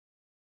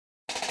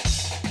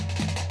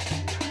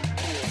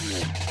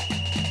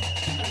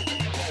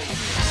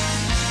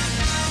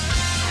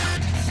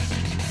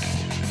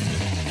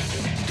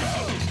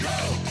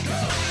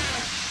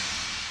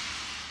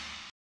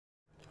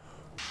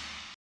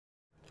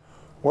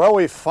Well,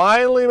 we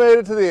finally made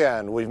it to the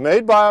end. We've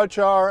made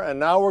biochar, and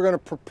now we're going to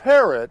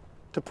prepare it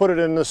to put it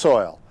in the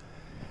soil.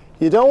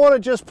 You don't want to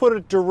just put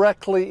it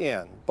directly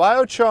in.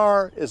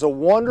 Biochar is a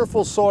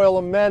wonderful soil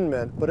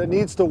amendment, but it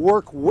needs to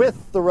work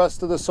with the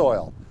rest of the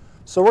soil.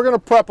 So we're going to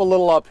prep a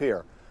little up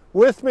here.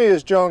 With me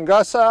is Joan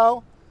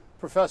Gussow,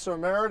 Professor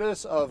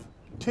Emeritus of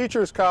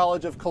Teachers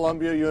College of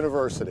Columbia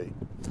University.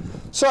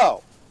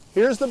 So,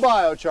 here's the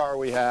biochar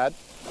we had.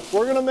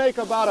 We're going to make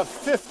about a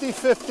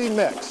 50-50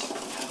 mix.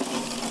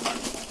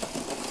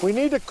 We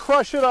need to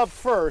crush it up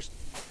first,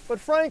 but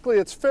frankly,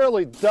 it's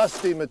fairly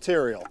dusty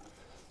material.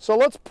 So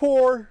let's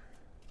pour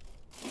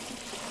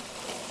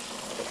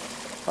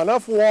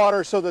enough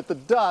water so that the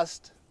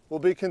dust will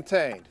be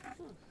contained.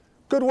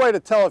 Good way to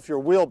tell if your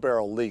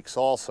wheelbarrow leaks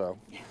also.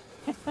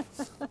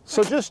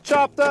 So just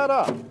chop that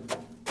up.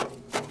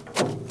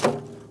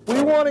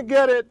 We want to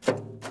get it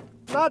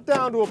not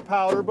down to a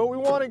powder, but we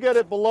want to get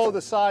it below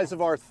the size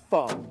of our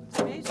thumb. It's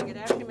amazing, it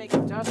actually makes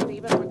it dust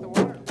even with the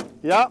water.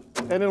 Yeah,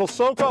 and it'll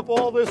soak up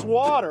all this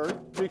water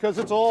because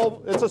it's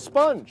a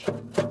sponge.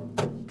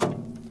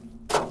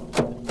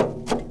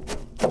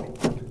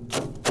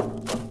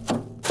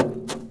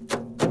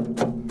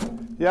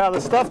 Yeah,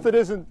 the stuff that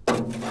isn't,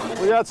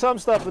 we got some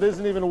stuff that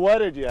isn't even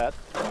wetted yet.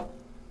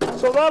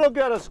 So that'll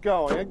get us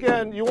going.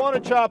 Again, you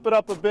want to chop it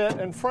up a bit,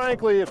 and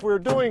frankly, if we're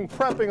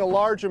prepping a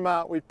large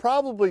amount, we'd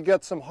probably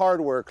get some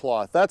hardware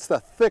cloth. That's the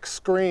thick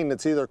screen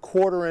that's either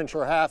 1/4 inch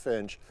or 1/2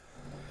 inch.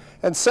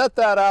 And set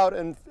that out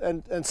and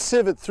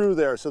sieve it through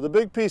there so the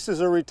big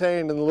pieces are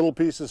retained and the little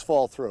pieces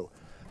fall through.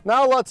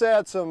 Now let's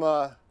add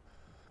some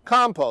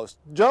compost.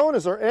 Joan,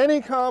 is there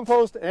any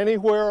compost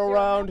anywhere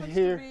around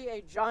here? There happens to be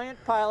a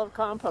giant pile of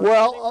compost.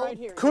 Well, right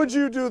here. could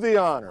you do the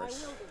honors? I will do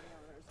the honors.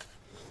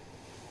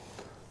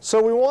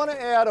 So we want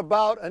to add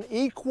about an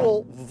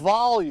equal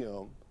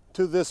volume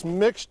to this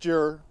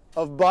mixture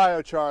of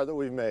biochar that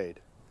we've made.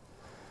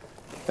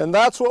 And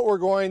that's what we're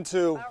going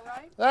to... About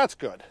right? That's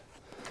good.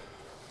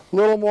 A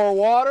little more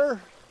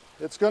water.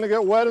 It's going to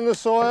get wet in the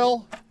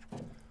soil.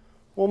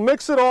 We'll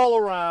mix it all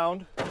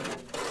around.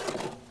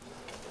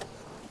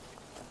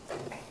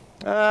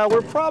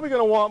 We're probably going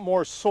to want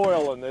more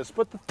soil in this,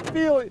 but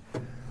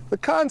the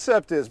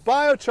concept is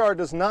biochar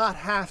does not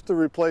have to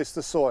replace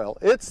the soil.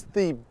 It's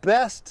the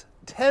best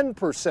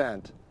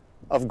 10%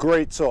 of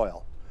great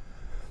soil.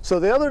 So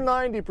the other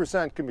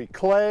 90% can be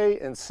clay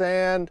and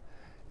sand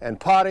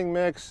and potting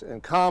mix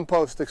and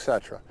compost,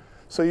 etc.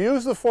 So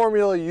use the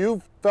formula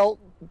you felt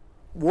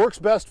works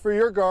best for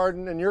your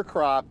garden and your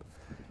crop.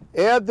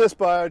 Add this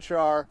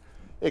biochar.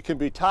 It can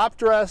be top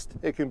dressed,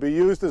 it can be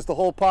used as the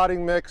whole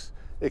potting mix,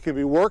 it can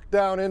be worked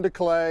down into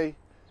clay,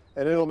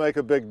 and it'll make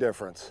a big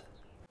difference.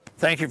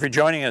 Thank you for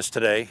joining us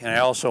today, and I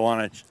also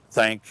want to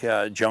thank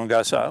Joan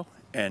Gussow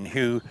and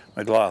Hugh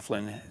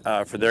McLaughlin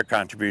for their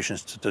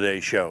contributions to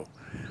today's show.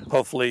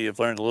 Hopefully you've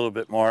learned a little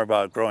bit more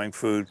about growing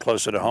food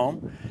closer to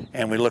home,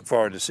 and we look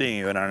forward to seeing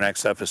you in our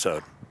next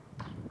episode.